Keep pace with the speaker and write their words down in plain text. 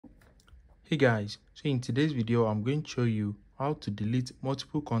Hey guys, so in today's video I'm going to show you how to delete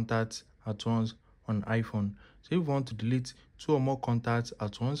multiple contacts at once on iPhone. So if you want to delete 2 or more contacts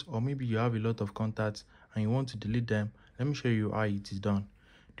at once, or maybe you have a lot of contacts and you want to delete them, let me show you how it is done.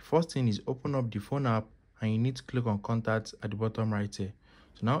 The first thing is open up the phone app and you need to click on contacts at the bottom right here.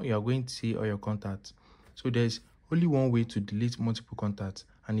 So now you are going to see all your contacts. So there's only one way to delete multiple contacts,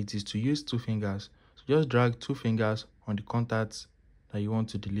 and it is to use 2 fingers. So just drag 2 fingers on the contacts that you want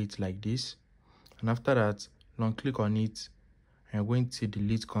to delete like this, and after that long click on it and you're going to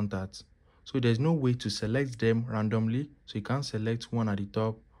delete contacts. So there's no way to select them randomly, so you can't select one at the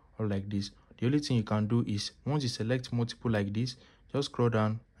top or like this. The only thing you can do is once you select multiple like this, just scroll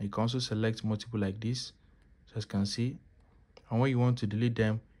down and you can also select multiple like this, so as you can see. And when you want to delete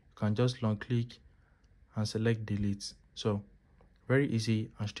them, you can just long click and select delete. So very easy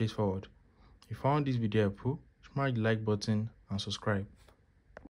and straightforward. If you found this video helpful, smash the like button and subscribe.